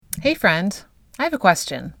Hey friend, I have a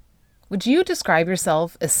question. Would you describe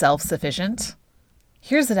yourself as self-sufficient?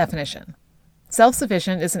 Here's the definition.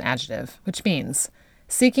 Self-sufficient is an adjective, which means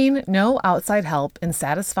seeking no outside help in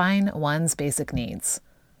satisfying one's basic needs.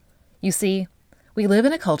 You see, we live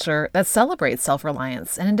in a culture that celebrates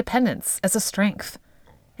self-reliance and independence as a strength,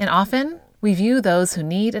 and often we view those who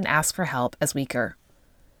need and ask for help as weaker.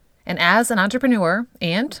 And as an entrepreneur,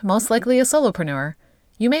 and most likely a solopreneur,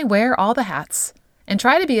 you may wear all the hats and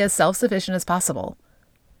try to be as self-sufficient as possible.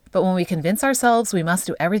 But when we convince ourselves we must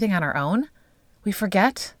do everything on our own, we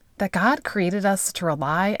forget that God created us to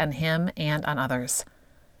rely on Him and on others.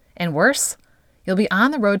 And worse, you'll be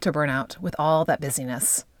on the road to burnout with all that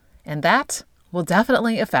busyness. And that will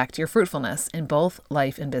definitely affect your fruitfulness in both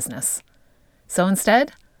life and business. So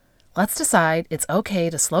instead, let's decide it's okay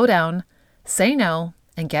to slow down, say no,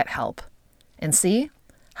 and get help. And see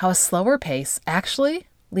how a slower pace actually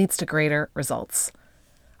leads to greater results.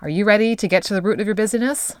 Are you ready to get to the root of your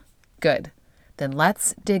busyness? Good. Then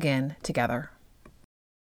let's dig in together.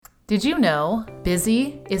 Did you know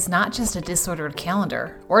busy is not just a disordered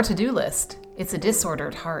calendar or to-do list? It's a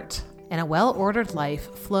disordered heart. And a well-ordered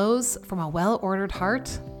life flows from a well-ordered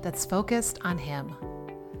heart that's focused on Him.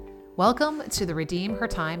 Welcome to the Redeem Her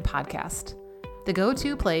Time podcast, the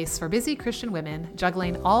go-to place for busy Christian women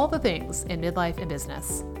juggling all the things in midlife and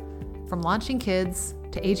business. From launching kids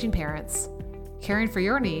to aging parents, caring for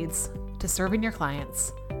your needs to serving your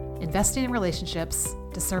clients, investing in relationships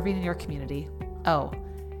to serving in your community. Oh,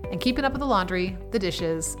 and keeping up with the laundry, the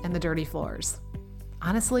dishes, and the dirty floors.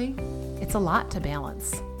 Honestly, it's a lot to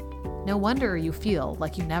balance. No wonder you feel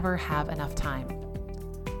like you never have enough time.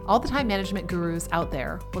 All the time management gurus out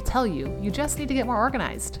there will tell you you just need to get more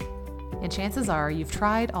organized. And chances are you've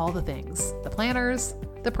tried all the things, the planners,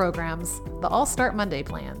 the programs, the All Start Monday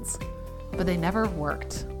plans, but they never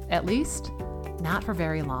worked, at least not for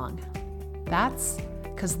very long. That's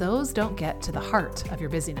because those don't get to the heart of your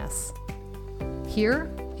busyness.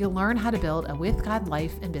 Here, you'll learn how to build a with God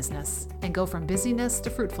life and business and go from busyness to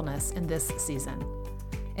fruitfulness in this season.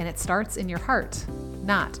 And it starts in your heart,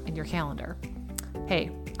 not in your calendar. Hey,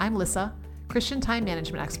 I'm Lissa, Christian time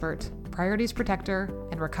management expert, priorities protector,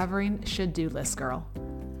 and recovering should-do list girl.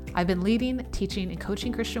 I've been leading, teaching, and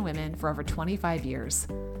coaching Christian women for over 25 years,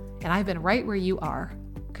 and I've been right where you are,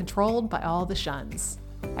 controlled by all the shuns,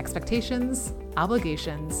 expectations,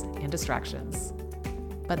 obligations, and distractions.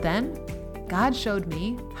 But then, God showed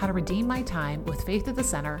me how to redeem my time with faith at the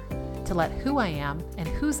center to let who I am and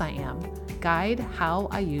whose I am guide how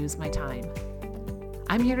I use my time.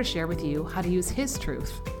 I'm here to share with you how to use His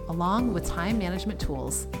truth along with time management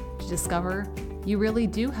tools to discover you really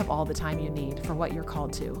do have all the time you need for what you're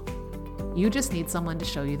called to. You just need someone to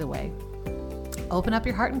show you the way. Open up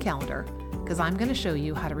your heart and calendar, because I'm going to show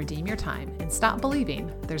you how to redeem your time and stop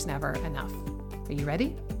believing there's never enough. Are you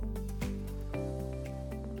ready?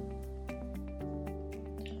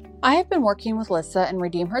 I have been working with Lissa and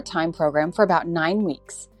Redeem Her Time program for about 9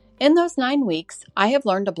 weeks. In those 9 weeks, I have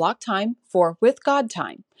learned to block time for with God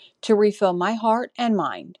time to refill my heart and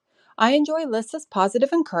mind. I enjoy Lissa's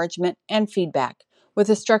positive encouragement and feedback with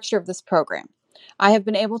the structure of this program. I have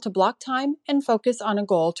been able to block time and focus on a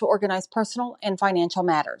goal to organize personal and financial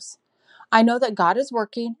matters. I know that God is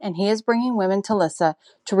working and He is bringing women to Lissa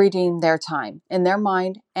to redeem their time in their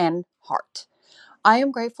mind and heart. I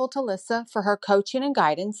am grateful to Lissa for her coaching and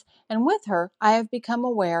guidance, and with her, I have become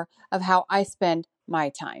aware of how I spend my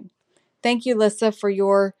time. Thank you, Lissa, for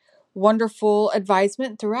your wonderful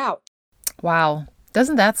advisement throughout. Wow,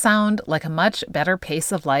 doesn't that sound like a much better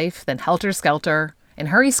pace of life than helter-skelter and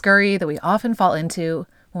hurry-scurry that we often fall into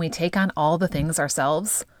when we take on all the things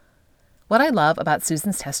ourselves? What I love about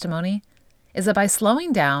Susan's testimony is that by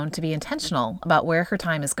slowing down to be intentional about where her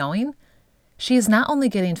time is going, she is not only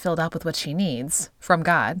getting filled up with what she needs from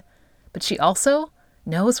God, but she also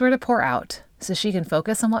knows where to pour out so she can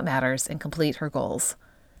focus on what matters and complete her goals.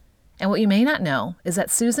 And what you may not know is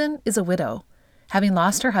that Susan is a widow, having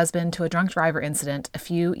lost her husband to a drunk driver incident a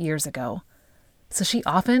few years ago. So she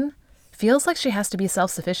often feels like she has to be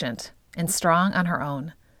self-sufficient and strong on her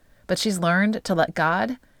own, but she's learned to let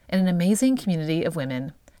God and an amazing community of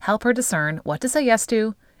women help her discern what to say yes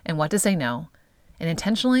to and what to say no, and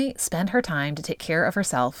intentionally spend her time to take care of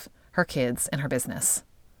herself, her kids, and her business.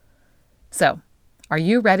 So, are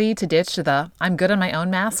you ready to ditch the "I'm good on my own"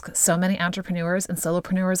 mask so many entrepreneurs and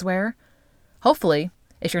solopreneurs wear? Hopefully,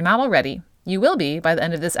 if you're not already, you will be by the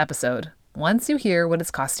end of this episode, once you hear what it's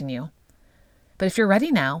costing you. But if you're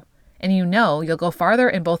ready now, and you know you'll go farther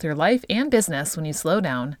in both your life and business when you slow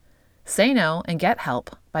down, say no and get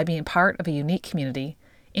help by being part of a unique community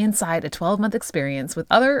inside a 12-month experience with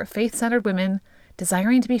other faith-centered women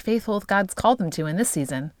desiring to be faithful with God's called them to in this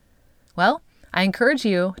season? Well, I encourage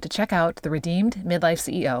you to check out the Redeemed Midlife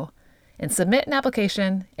CEO and submit an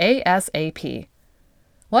application ASAP.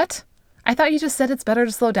 What? I thought you just said it's better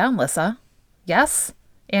to slow down, Lissa. Yes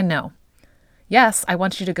and no. Yes, I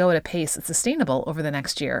want you to go at a pace that's sustainable over the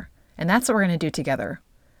next year, and that's what we're going to do together.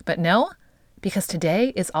 But no, because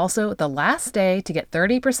today is also the last day to get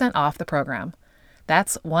 30% off the program.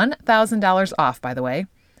 That's $1,000 off, by the way.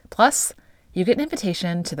 Plus, you get an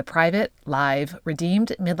invitation to the private, live,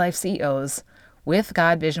 Redeemed Midlife CEOs with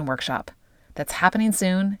God Vision Workshop. That's happening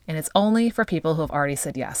soon, and it's only for people who have already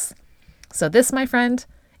said yes. So this, my friend,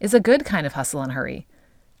 is a good kind of hustle and hurry.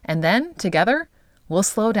 And then, together, we'll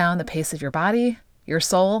slow down the pace of your body, your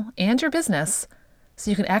soul, and your business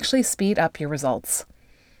so you can actually speed up your results.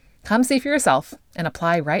 Come see for yourself and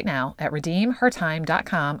apply right now at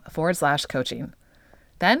redeemhertime.com/coaching.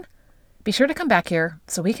 Then, be sure to come back here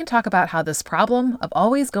so we can talk about how this problem of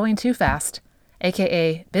always going too fast,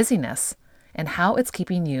 aka busyness, and how it's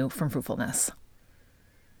keeping you from fruitfulness.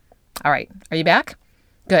 All right, are you back?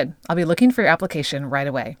 Good. I'll be looking for your application right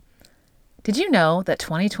away. Did you know that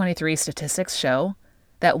 2023 statistics show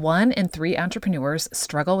that 1 in 3 entrepreneurs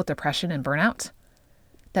struggle with depression and burnout?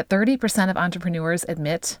 That 30% of entrepreneurs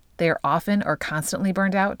admit they are often or constantly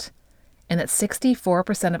burned out, and that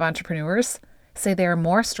 64% of entrepreneurs say they are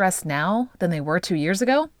more stressed now than they were 2 years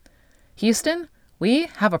ago? Houston, we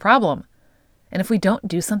have a problem. And if we don't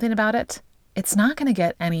do something about it, it's not going to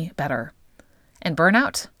get any better. And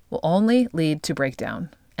burnout will only lead to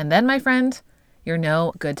breakdown. And then, my friend, you're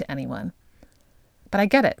no good to anyone. But I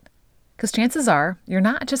get it, because chances are you're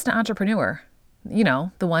not just an entrepreneur,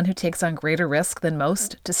 the one who takes on greater risk than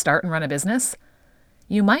most to start and run a business.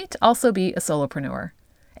 You might also be a solopreneur,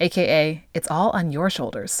 aka it's all on your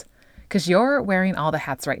shoulders, because you're wearing all the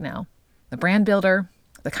hats right now. The brand builder,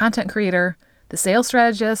 the content creator, the sales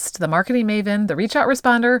strategist, the marketing maven, the reach out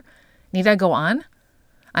responder. Need I go on?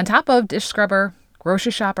 On top of dish scrubber,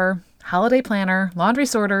 grocery shopper, holiday planner, laundry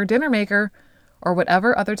sorter, dinner maker, or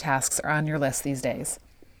whatever other tasks are on your list these days.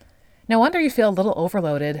 No wonder you feel a little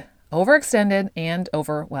overloaded, overextended, and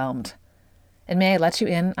overwhelmed. And may I let you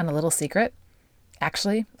in on a little secret?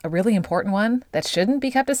 Actually, a really important one that shouldn't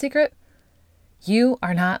be kept a secret? You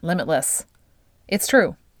are not limitless. It's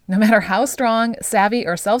true. No matter how strong, savvy,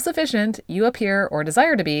 or self-sufficient you appear or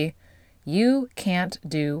desire to be, you can't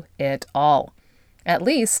do it all. At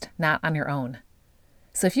least not on your own.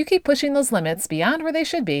 So if you keep pushing those limits beyond where they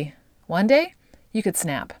should be, one day you could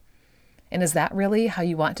snap. And is that really how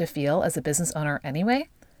you want to feel as a business owner anyway?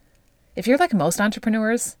 If you're like most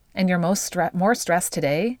entrepreneurs and you're more stressed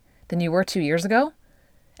today than you were 2 years ago,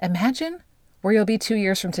 imagine where you'll be 2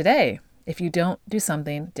 years from today if you don't do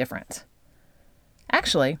something different.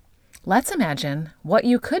 Actually, let's imagine what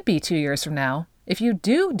you could be 2 years from now if you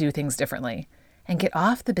do things differently and get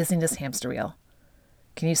off the busyness hamster wheel.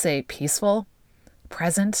 Can you say peaceful,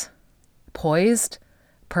 present, poised,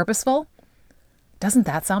 purposeful? Doesn't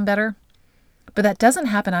that sound better? But that doesn't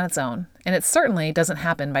happen on its own, and it certainly doesn't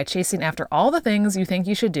happen by chasing after all the things you think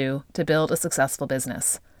you should do to build a successful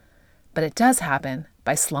business. But it does happen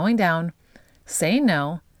by slowing down, saying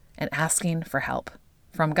no, and asking for help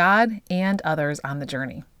from God and others on the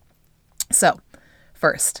journey. So,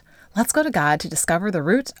 first, let's go to God to discover the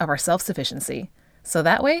root of our self-sufficiency, so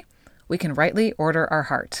that way we can rightly order our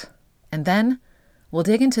heart. And then we'll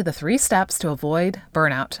dig into the 3 steps to avoid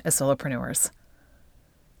burnout as solopreneurs.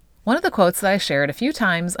 One of the quotes that I shared a few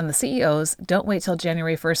times on the CEO's Don't Wait Till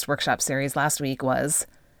January 1st workshop series last week was,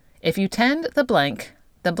 if you tend the blank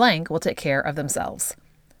will take care of themselves.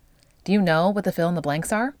 Do you know what the fill in the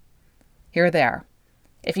blanks are? Here they are.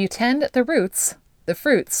 If you tend the roots, the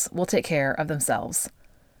fruits will take care of themselves.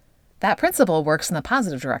 That principle works in the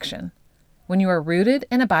positive direction. When you are rooted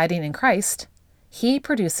and abiding in Christ, He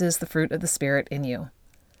produces the fruit of the Spirit in you.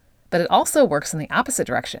 But it also works in the opposite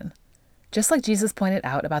direction. Just like Jesus pointed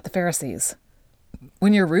out about the Pharisees.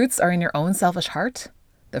 When your roots are in your own selfish heart,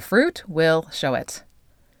 the fruit will show it.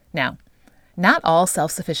 Now, not all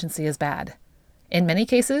self-sufficiency is bad. In many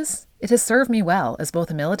cases, it has served me well as both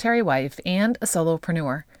a military wife and a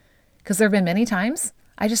solopreneur, because there have been many times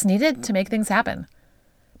I just needed to make things happen.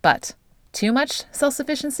 But too much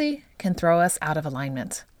self-sufficiency can throw us out of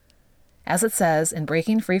alignment. As it says in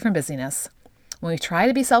Breaking Free from Busyness, when we try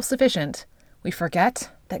to be self-sufficient, we forget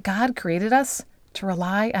that God created us to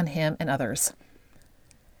rely on Him and others.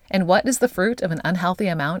 And what is the fruit of an unhealthy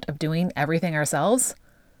amount of doing everything ourselves?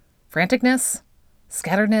 Franticness,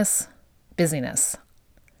 scatteredness, busyness.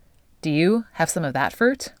 Do you have some of that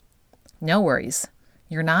fruit? No worries.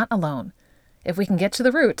 You're not alone. If we can get to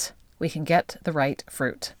the root, we can get the right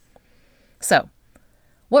fruit. So,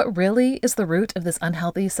 What really is the root of this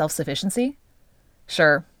unhealthy self-sufficiency?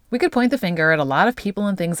 Sure, we could point the finger at a lot of people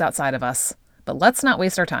and things outside of us, but let's not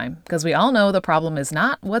waste our time, because we all know the problem is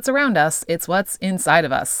not what's around us, it's what's inside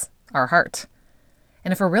of us, our heart.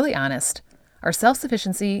 And if we're really honest, our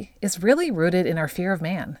self-sufficiency is really rooted in our fear of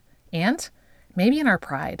man, and maybe in our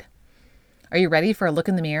pride. Are you ready for a look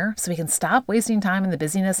in the mirror so we can stop wasting time in the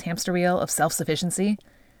busyness hamster wheel of self-sufficiency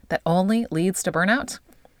that only leads to burnout?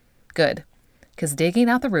 Good, because digging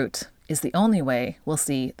out the root is the only way we'll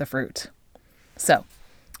see the fruit. So,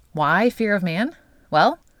 why fear of man?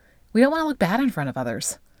 Well, we don't want to look bad in front of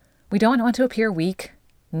others. We don't want to appear weak,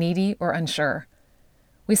 needy, or unsure.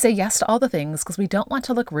 We say yes to all the things because we don't want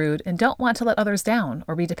to look rude and don't want to let others down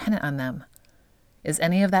or be dependent on them. Is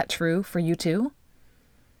any of that true for you too?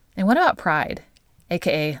 And what about pride,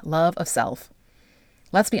 aka love of self?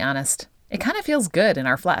 Let's be honest, it kind of feels good in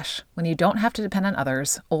our flesh when you don't have to depend on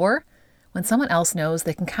others, or when someone else knows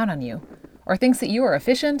they can count on you, or thinks that you are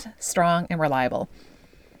efficient, strong, and reliable.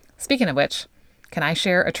 Speaking of which, can I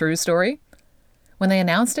share a true story? When they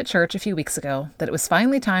announced at church a few weeks ago that it was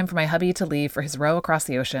finally time for my hubby to leave for his row across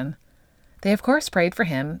the ocean, they of course prayed for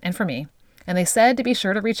him and for me, and they said to be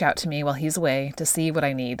sure to reach out to me while he's away to see what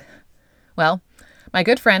I need. Well, my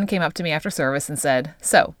good friend came up to me after service and said,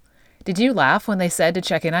 "So, did you laugh when they said to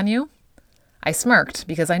check in on you?" I smirked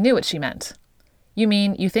because I knew what she meant. "You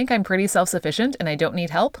mean you think I'm pretty self-sufficient and I don't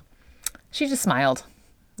need help?" She just smiled.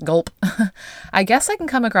 Gulp. I guess I can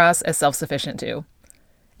come across as self-sufficient too.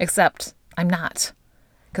 Except I'm not,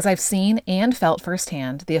 because I've seen and felt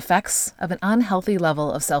firsthand the effects of an unhealthy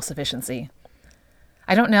level of self-sufficiency.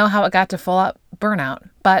 I don't know how it got to full-out burnout,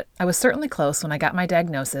 but I was certainly close when I got my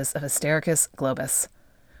diagnosis of hystericus globus,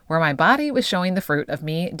 where my body was showing the fruit of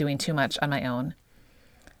me doing too much on my own.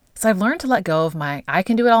 So I've learned to let go of my I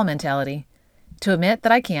can do it all mentality, to admit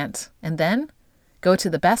that I can't, and then go to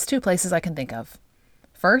the best two places I can think of.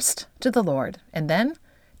 First, to the Lord, and then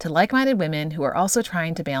to like-minded women who are also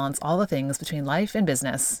trying to balance all the things between life and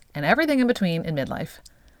business, and everything in between in midlife.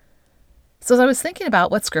 So as I was thinking about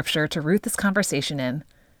what scripture to root this conversation in,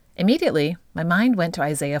 immediately my mind went to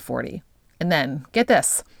Isaiah 40. And then, get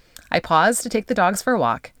this, I paused to take the dogs for a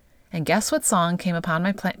walk, and guess what song came upon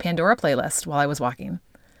my Pandora playlist while I was walking?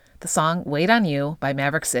 The song Wait on You by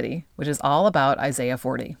Maverick City, which is all about Isaiah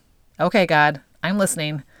 40. Okay, God, I'm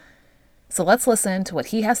listening. So let's listen to what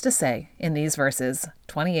he has to say in these verses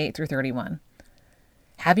 28 through 31.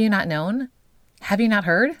 Have you not known? Have you not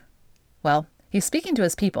heard? Well, he's speaking to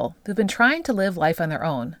his people who've been trying to live life on their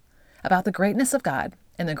own, about the greatness of God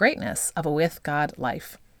and the greatness of a with God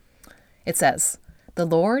life. It says, "The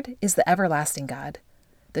Lord is the everlasting God,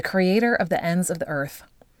 the creator of the ends of the earth.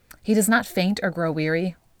 He does not faint or grow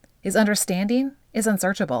weary. His understanding is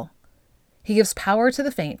unsearchable. He gives power to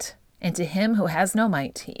the faint, and to him who has no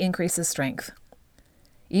might he increases strength.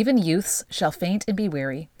 Even youths shall faint and be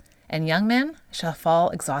weary, and young men shall fall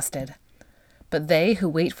exhausted. But they who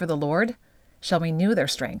wait for the Lord shall renew their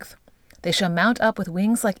strength. They shall mount up with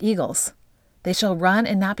wings like eagles. They shall run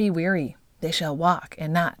and not be weary. They shall walk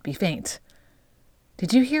and not be faint."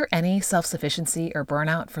 Did you hear any self-sufficiency or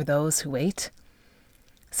burnout for those who wait?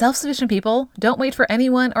 Self-sufficient people don't wait for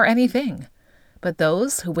anyone or anything, but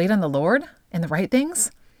those who wait on the Lord and the right things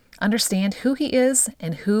understand who he is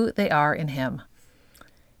and who they are in him.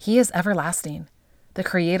 He is everlasting, the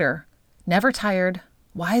creator, never tired,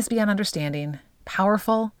 wise beyond understanding,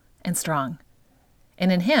 powerful and strong.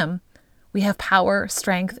 And in him, we have power,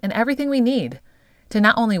 strength, and everything we need to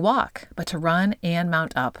not only walk, but to run and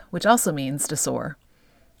mount up, which also means to soar.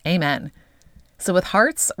 Amen. So with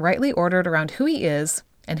hearts rightly ordered around who he is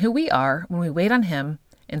and who we are when we wait on him,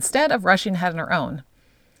 instead of rushing ahead on our own,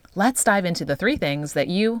 let's dive into the three things that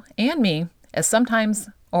you and me, as sometimes,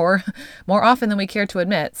 or more often than we care to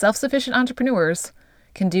admit, self-sufficient entrepreneurs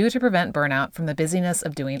can do to prevent burnout from the busyness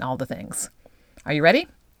of doing all the things. Are you ready?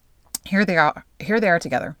 Here they are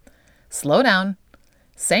together. Slow down,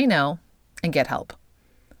 say no, and get help.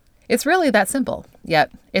 It's really that simple,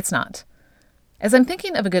 yet it's not. As I'm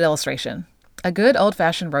thinking of a good illustration, a good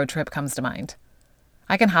old-fashioned road trip comes to mind.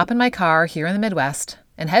 I can hop in my car here in the Midwest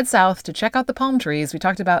and head south to check out the palm trees we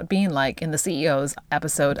talked about being like in the CEO's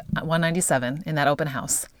episode 197 in that open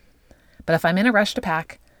house. But if I'm in a rush to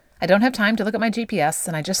pack, I don't have time to look at my GPS,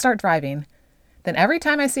 and I just start driving, then every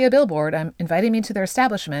time I see a billboard inviting me to their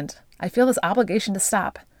establishment, I feel this obligation to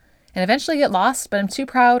stop and eventually get lost, but I'm too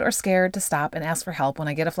proud or scared to stop and ask for help when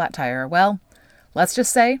I get a flat tire. Well, let's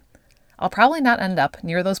just say I'll probably not end up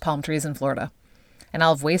near those palm trees in Florida, and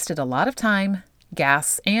I'll have wasted a lot of time,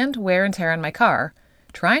 gas, and wear and tear on my car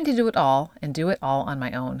trying to do it all and do it all on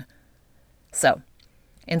my own. So,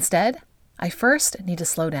 instead, I first need to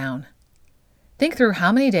slow down. Think through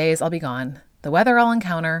how many days I'll be gone, the weather I'll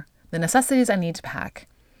encounter, the necessities I need to pack.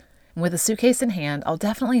 And with a suitcase in hand, I'll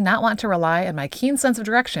definitely not want to rely on my keen sense of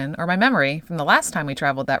direction or my memory from the last time we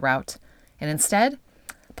traveled that route, and instead,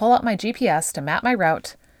 pull out my GPS to map my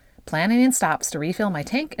route, planning in stops to refill my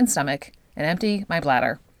tank and stomach, and empty my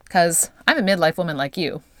bladder. 'Cause I'm a midlife woman like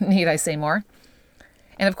you, need I say more?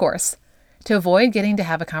 And of course, to avoid getting to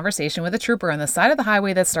have a conversation with a trooper on the side of the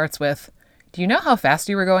highway that starts with, "Do you know how fast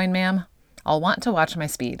you were going, ma'am?" I'll want to watch my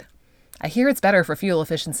speed. I hear it's better for fuel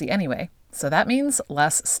efficiency anyway, so that means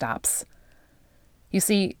less stops. You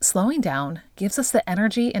see, slowing down gives us the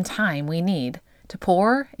energy and time we need to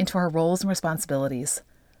pour into our roles and responsibilities.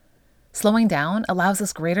 Slowing down allows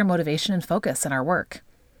us greater motivation and focus in our work.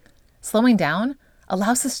 Slowing down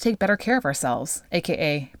allows us to take better care of ourselves,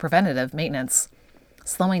 aka preventative maintenance.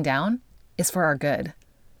 Slowing down is for our good.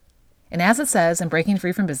 And as it says in Breaking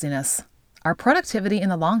Free from Busyness, our productivity in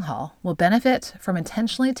the long haul will benefit from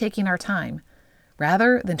intentionally taking our time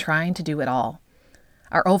rather than trying to do it all.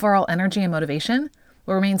 Our overall energy and motivation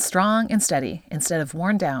will remain strong and steady instead of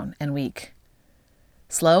worn down and weak.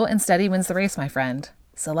 Slow and steady wins the race, my friend.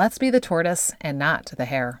 So let's be the tortoise and not the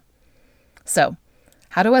hare. So,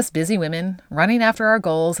 how do us busy women, running after our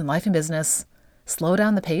goals in life and business, slow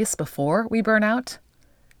down the pace before we burn out?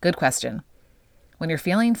 Good question. When you're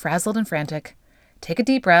feeling frazzled and frantic, take a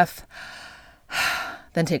deep breath,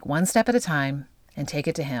 then take one step at a time and take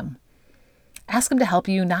it to Him. Ask Him to help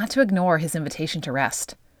you not to ignore His invitation to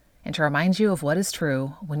rest and to remind you of what is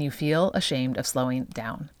true when you feel ashamed of slowing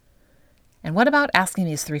down. And what about asking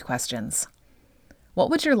these 3 questions? What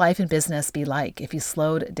would your life and business be like if you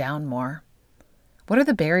slowed down more? What are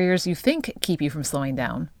the barriers you think keep you from slowing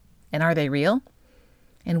down? And are they real?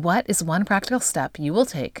 And what is one practical step you will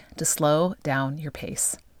take to slow down your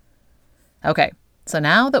pace? Okay, so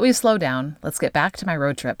now that we've slowed down, let's get back to my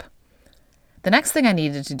road trip. The next thing I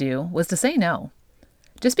needed to do was to say no.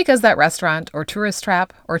 Just because that restaurant or tourist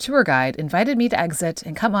trap or tour guide invited me to exit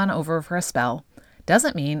and come on over for a spell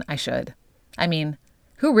doesn't mean I should. I mean,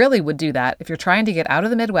 who really would do that if you're trying to get out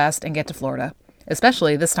of the Midwest and get to Florida,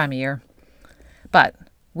 especially this time of year? But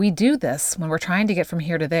we do this when we're trying to get from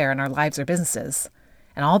here to there in our lives or businesses,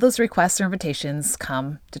 and all those requests or invitations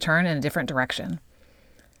come to turn in a different direction.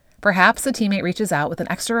 Perhaps a teammate reaches out with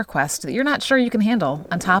an extra request that you're not sure you can handle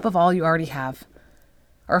on top of all you already have.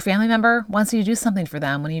 Or a family member wants you to do something for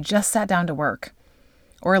them when you just sat down to work.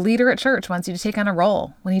 Or a leader at church wants you to take on a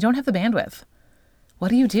role when you don't have the bandwidth.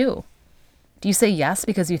 What do? Do you say yes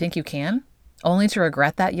because you think you can, only to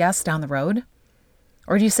regret that yes down the road?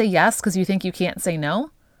 Or do you say yes because you think you can't say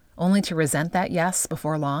no, only to resent that yes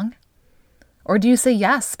before long? Or do you say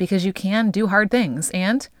yes because you can do hard things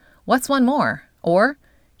and what's one more? Or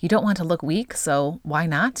you don't want to look weak, so why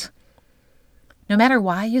not? No matter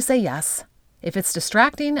why you say yes, if it's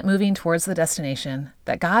distracting moving towards the destination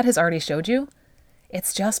that God has already showed you,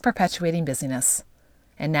 it's just perpetuating busyness.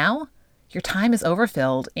 And now your time is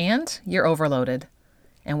overfilled and you're overloaded.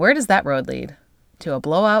 And where does that road lead? To a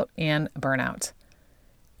blowout and burnout.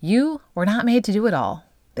 You were not made to do it all.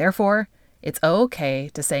 Therefore, it's okay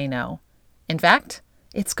to say no. In fact,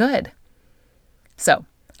 it's good. So,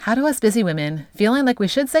 how do us busy women, feeling like we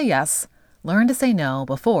should say yes, learn to say no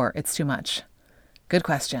before it's too much? Good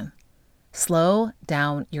question. Slow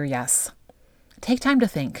down your yes. Take time to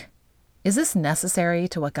think. Is this necessary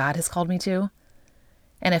to what God has called me to?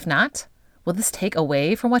 And if not, will this take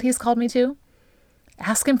away from what He's called me to?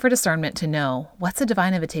 Ask Him for discernment to know what's a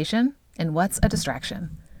divine invitation and what's a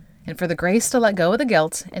distraction, and for the grace to let go of the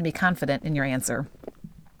guilt and be confident in your answer.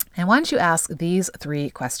 And why don't you ask these 3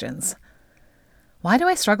 questions? Why do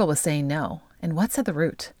I struggle with saying no? And what's at the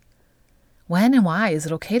root? When and why is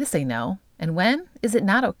it okay to say no? And when is it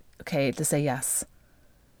not okay to say yes?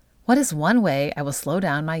 What is one way I will slow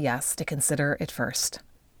down my yes to consider it first?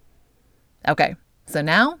 Okay, so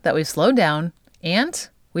now that we've slowed down and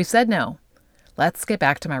we've said no, let's get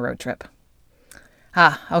back to my road trip.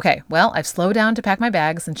 Okay, well, I've slowed down to pack my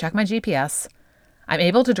bags and check my GPS. I'm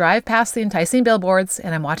able to drive past the enticing billboards,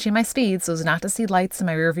 and I'm watching my speed so as not to see lights in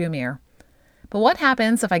my rearview mirror. But what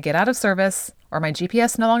happens if I get out of service, or my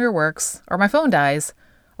GPS no longer works, or my phone dies,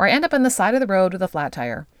 or I end up on the side of the road with a flat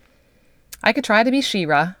tire? I could try to be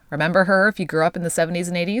She-Ra, remember her if you grew up in the 70s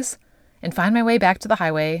and 80s, and find my way back to the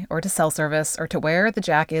highway, or to cell service, or to where the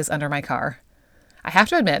jack is under my car. I have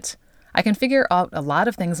to admit, I can figure out a lot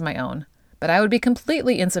of things of my own, but I would be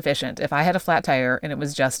completely insufficient if I had a flat tire and it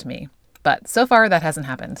was just me. But so far, that hasn't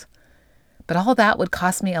happened. But all that would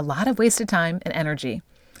cost me a lot of wasted time and energy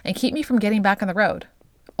and keep me from getting back on the road.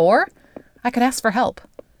 Or I could ask for help.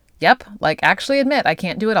 Yep, actually admit I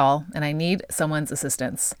can't do it all and I need someone's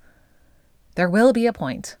assistance. There will be a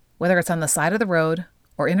point, whether it's on the side of the road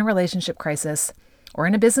or in a relationship crisis or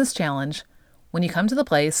in a business challenge, when you come to the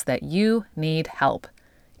place that you need help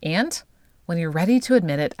and when you're ready to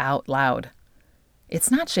admit it out loud.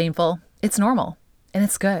 It's not shameful, it's normal, and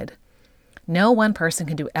it's good. No one person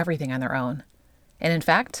can do everything on their own. And in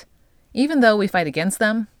fact, even though we fight against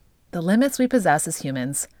them, the limits we possess as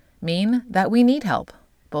humans mean that we need help,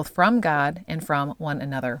 both from God and from one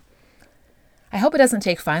another. I hope it doesn't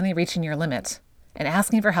take finally reaching your limit and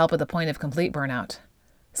asking for help at the point of complete burnout.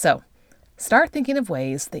 So, start thinking of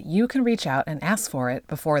ways that you can reach out and ask for it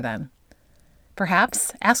before then.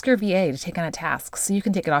 Perhaps ask your VA to take on a task so you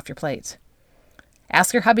can take it off your plate.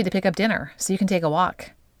 Ask your hubby to pick up dinner so you can take a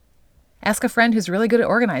walk. Ask a friend who's really good at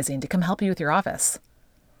organizing to come help you with your office.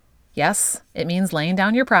 Yes, it means laying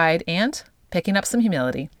down your pride and picking up some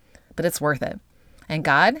humility, but it's worth it. And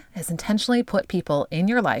God has intentionally put people in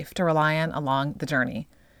your life to rely on along the journey.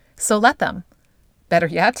 So let them. Better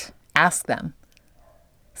yet, ask them.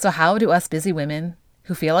 So how do us busy women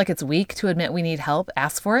who feel like it's weak to admit we need help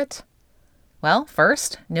ask for it? Well,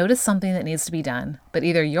 first, notice something that needs to be done, but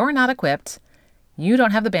either you're not equipped, you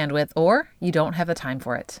don't have the bandwidth, or you don't have the time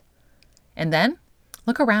for it. And then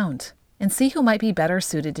look around and see who might be better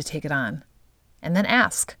suited to take it on. And then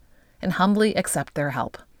ask and humbly accept their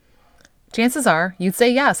help. Chances are you'd say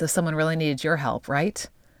yes if someone really needed your help, right?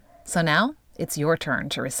 So now it's your turn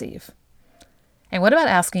to receive. And what about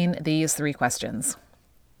asking these 3 questions?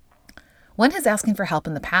 When has asking for help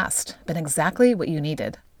in the past been exactly what you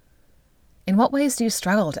needed? In what ways do you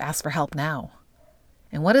struggle to ask for help now?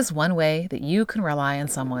 And what is one way that you can rely on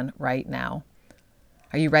someone right now?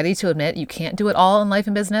 Are you ready to admit you can't do it all in life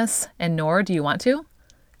and business, and nor do you want to?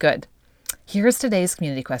 Good. Here's today's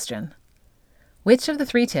community question. Which of the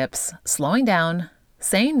 3 tips, slowing down,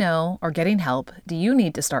 saying no, or getting help, do you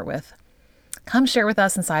need to start with? Come share with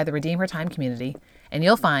us inside the Redeem Her Time community, and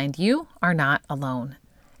you'll find you are not alone,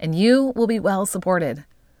 and you will be well supported.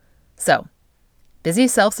 So, busy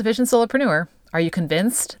self-sufficient solopreneur, are you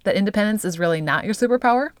convinced that independence is really not your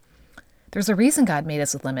superpower? There's a reason God made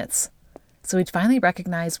us with limits, so we'd finally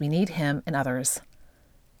recognize we need Him and others.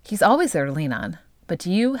 He's always there to lean on, but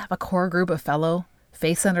do you have a core group of fellow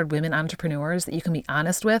faith-centered women entrepreneurs that you can be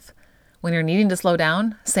honest with when you're needing to slow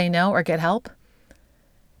down, say no, or get help?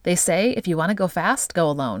 They say if you want to go fast, go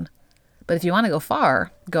alone. But if you want to go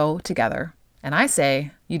far, go together. And I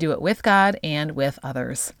say you do it with God and with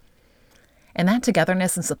others. And that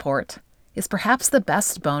togetherness and support is perhaps the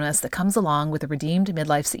best bonus that comes along with the Redeemed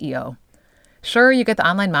Midlife CEO. Sure, you get the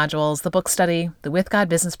online modules, the book study, the With God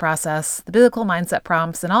business process, the biblical mindset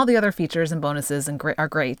prompts, and all the other features and bonuses are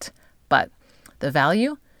great. But the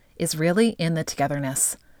value is really in the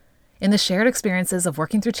togetherness, in the shared experiences of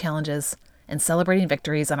working through challenges and celebrating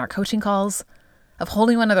victories on our coaching calls, of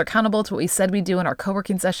holding one another accountable to what we said we'd do in our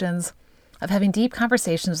co-working sessions, of having deep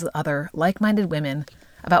conversations with other like-minded women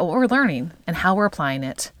about what we're learning and how we're applying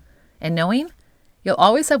it, and knowing you'll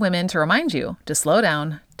always have women to remind you to slow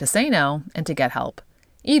down, to say no, and to get help,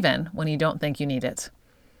 even when you don't think you need it.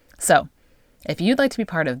 So, if you'd like to be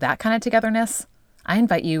part of that kind of togetherness, I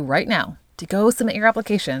invite you right now to go submit your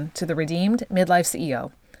application to the Redeemed Midlife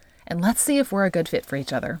CEO, and let's see if we're a good fit for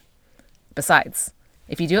each other. Besides,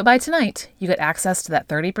 if you do it by tonight, you get access to that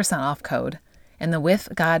 30% off code and the With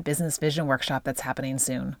God Business Vision Workshop that's happening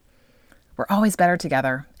soon. We're always better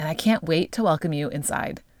together, and I can't wait to welcome you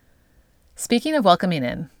inside. Speaking of welcoming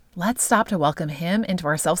in, let's stop to welcome Him into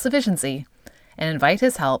our self-sufficiency and invite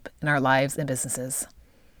His help in our lives and businesses.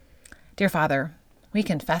 Dear Father, we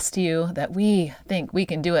confess to you that we think we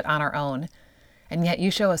can do it on our own, and yet you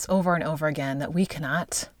show us over and over again that we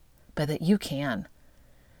cannot, but that you can.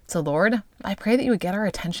 So Lord, I pray that you would get our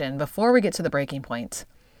attention before we get to the breaking point.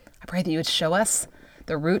 I pray that you would show us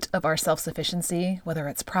the root of our self-sufficiency, whether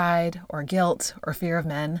it's pride or guilt or fear of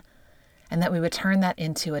men, and that we would turn that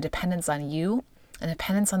into a dependence on you and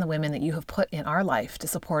dependence on the women that you have put in our life to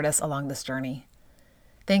support us along this journey.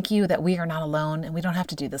 Thank you that we are not alone and we don't have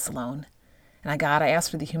to do this alone. And God, I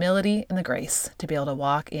ask for the humility and the grace to be able to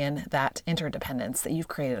walk in that interdependence that you've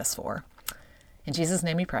created us for. In Jesus'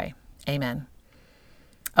 name we pray. Amen.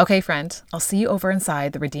 Okay, friend, I'll see you over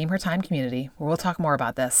inside the Redeem Her Time community where we'll talk more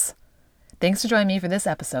about this. Thanks for joining me for this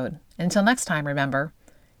episode. And until next time, remember,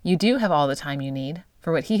 you do have all the time you need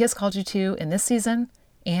for what He has called you to in this season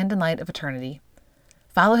and in light of eternity.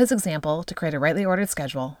 Follow His example to create a rightly ordered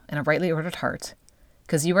schedule and a rightly ordered heart,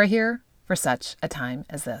 because you are here for such a time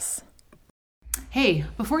as this. Hey,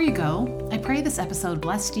 before you go, I pray this episode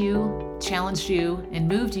blessed you, challenged you, and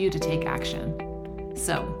moved you to take action.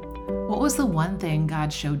 So, What was the one thing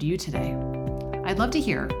God showed you today? I'd love to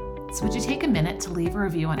hear. So would you take a minute to leave a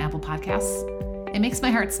review on Apple Podcasts? It makes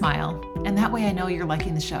my heart smile, and that way I know you're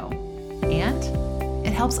liking the show. And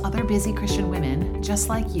it helps other busy Christian women just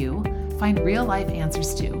like you find real-life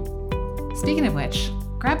answers too. Speaking of which,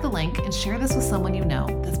 grab the link and share this with someone you know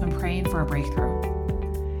that's been praying for a breakthrough.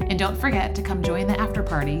 And don't forget to come join the after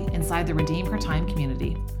party inside the Redeem Her Time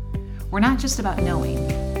community. We're not just about knowing,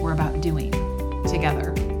 we're about doing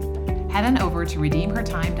together. Head on over to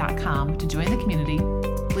redeemhertime.com to join the community,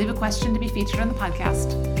 leave a question to be featured on the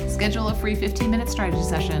podcast, schedule a free 15-minute strategy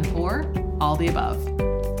session, or all the above.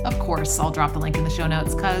 Of course, I'll drop the link in the show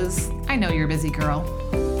notes because I know you're a busy girl.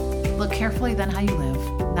 Look carefully then how you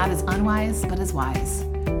live, not as unwise, but as wise,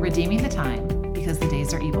 redeeming the time because the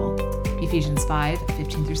days are evil. Ephesians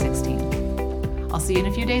 5:15-16. I'll see you in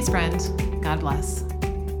a few days, friend. God bless.